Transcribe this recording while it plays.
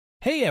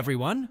Hey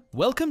everyone,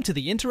 welcome to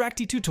the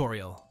Interacty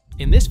tutorial.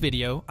 In this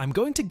video, I'm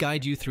going to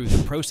guide you through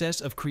the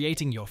process of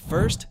creating your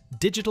first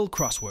digital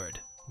crossword.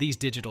 These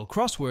digital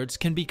crosswords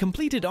can be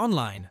completed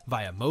online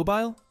via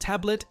mobile,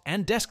 tablet,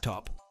 and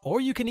desktop,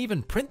 or you can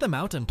even print them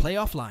out and play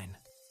offline.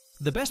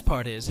 The best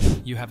part is,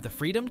 you have the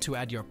freedom to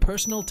add your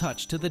personal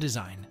touch to the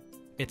design.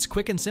 It's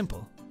quick and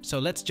simple, so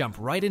let's jump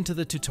right into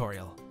the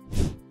tutorial.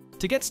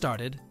 To get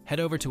started, head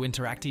over to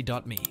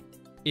interacty.me.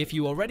 If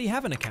you already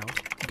have an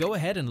account, go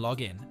ahead and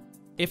log in.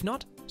 If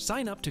not,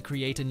 sign up to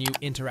create a new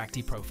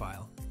Interacty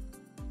profile.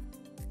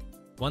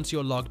 Once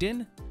you're logged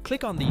in,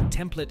 click on the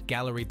Template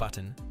Gallery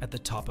button at the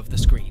top of the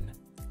screen.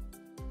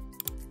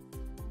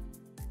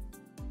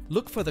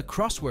 Look for the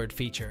Crossword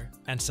feature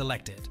and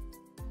select it.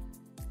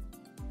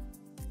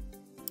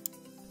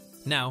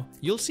 Now,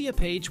 you'll see a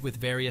page with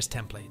various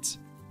templates.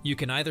 You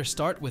can either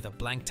start with a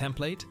blank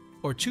template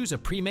or choose a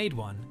pre-made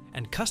one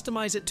and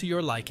customize it to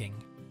your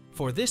liking.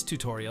 For this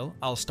tutorial,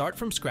 I'll start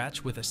from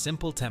scratch with a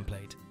simple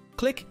template.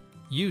 Click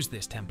Use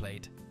this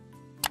template.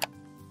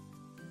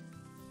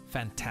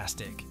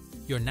 Fantastic.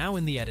 You're now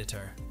in the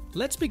editor.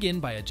 Let's begin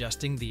by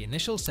adjusting the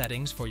initial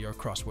settings for your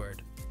crossword.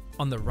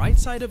 On the right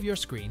side of your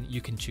screen, you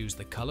can choose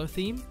the color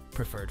theme,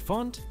 preferred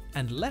font,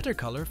 and letter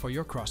color for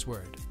your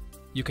crossword.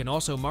 You can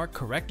also mark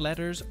correct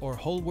letters or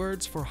whole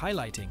words for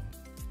highlighting.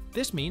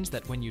 This means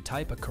that when you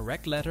type a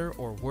correct letter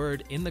or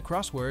word in the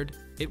crossword,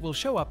 it will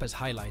show up as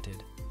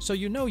highlighted, so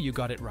you know you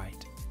got it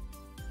right.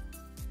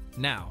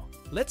 Now,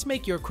 let's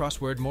make your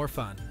crossword more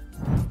fun.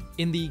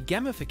 In the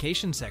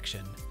gamification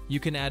section, you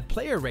can add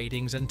player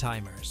ratings and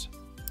timers.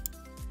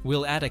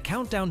 We'll add a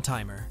countdown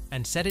timer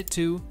and set it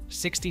to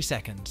 60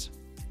 seconds.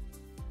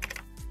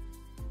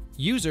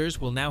 Users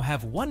will now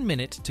have 1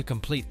 minute to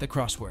complete the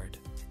crossword.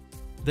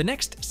 The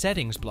next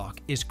settings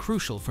block is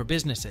crucial for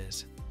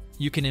businesses.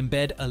 You can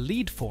embed a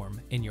lead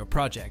form in your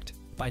project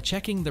by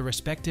checking the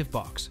respective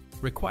box,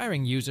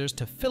 requiring users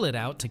to fill it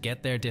out to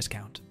get their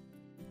discount.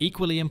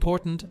 Equally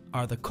important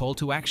are the call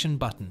to action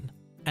button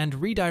and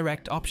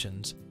redirect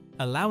options,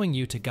 allowing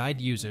you to guide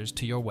users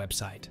to your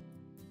website.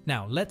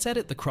 Now let's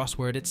edit the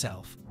crossword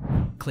itself.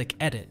 Click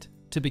Edit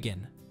to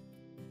begin.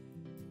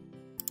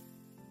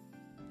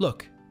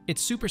 Look,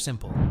 it's super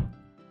simple.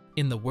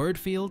 In the word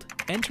field,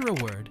 enter a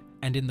word,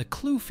 and in the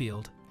clue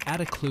field,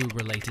 add a clue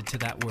related to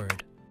that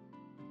word.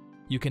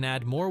 You can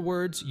add more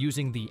words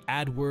using the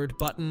Add Word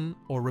button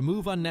or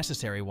remove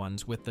unnecessary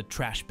ones with the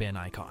trash bin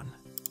icon.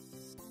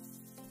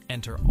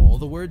 Enter all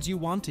the words you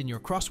want in your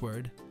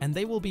crossword and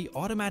they will be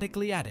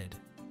automatically added.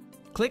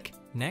 Click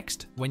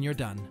Next when you're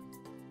done.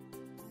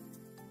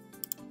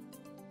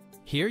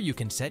 Here you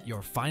can set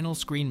your final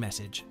screen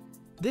message.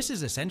 This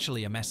is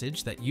essentially a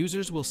message that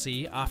users will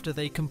see after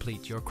they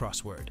complete your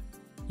crossword.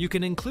 You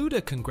can include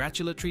a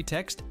congratulatory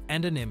text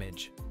and an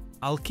image.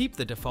 I'll keep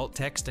the default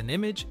text and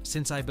image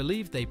since I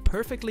believe they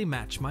perfectly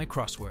match my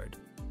crossword.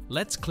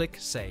 Let's click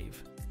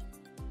Save.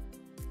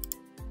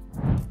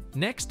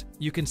 Next,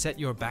 you can set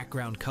your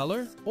background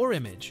color or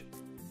image.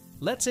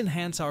 Let's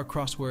enhance our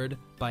crossword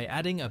by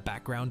adding a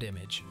background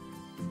image.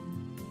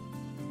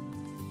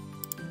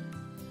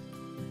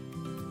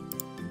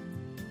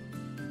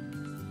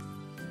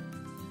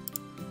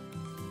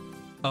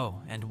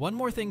 Oh, and one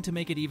more thing to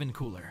make it even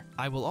cooler.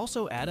 I will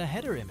also add a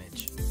header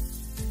image.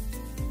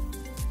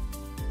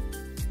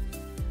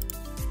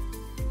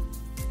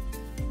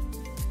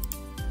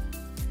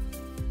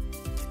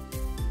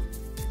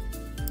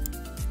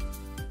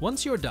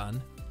 Once you're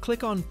done,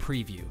 click on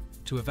Preview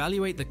to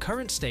evaluate the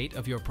current state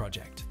of your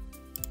project.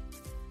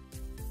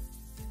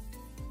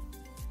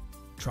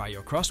 Try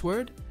your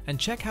crossword and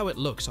check how it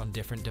looks on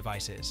different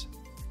devices.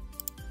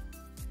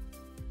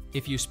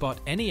 If you spot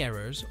any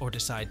errors or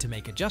decide to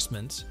make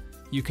adjustments,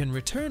 you can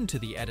return to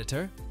the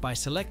editor by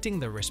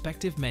selecting the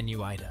respective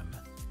menu item.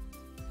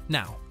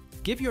 Now,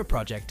 give your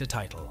project a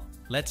title.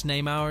 Let's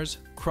name ours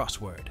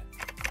Crossword.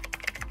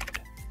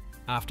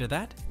 After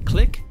that,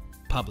 click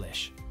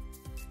Publish.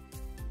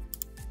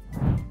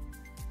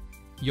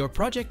 Your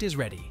project is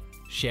ready.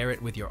 Share it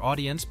with your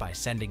audience by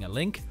sending a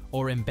link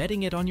or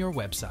embedding it on your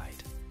website.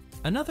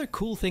 Another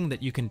cool thing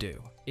that you can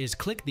do is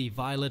click the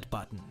Violet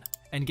button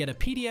and get a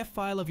PDF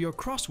file of your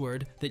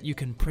crossword that you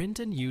can print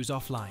and use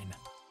offline.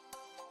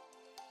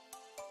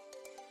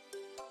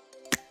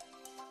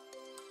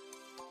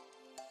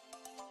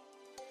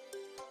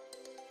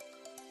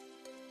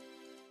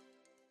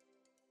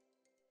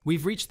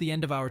 We've reached the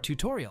end of our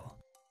tutorial.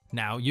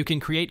 Now you can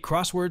create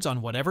crosswords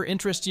on whatever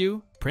interests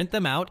you, print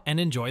them out, and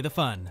enjoy the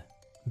fun.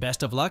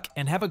 Best of luck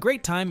and have a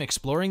great time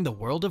exploring the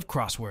world of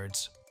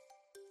crosswords.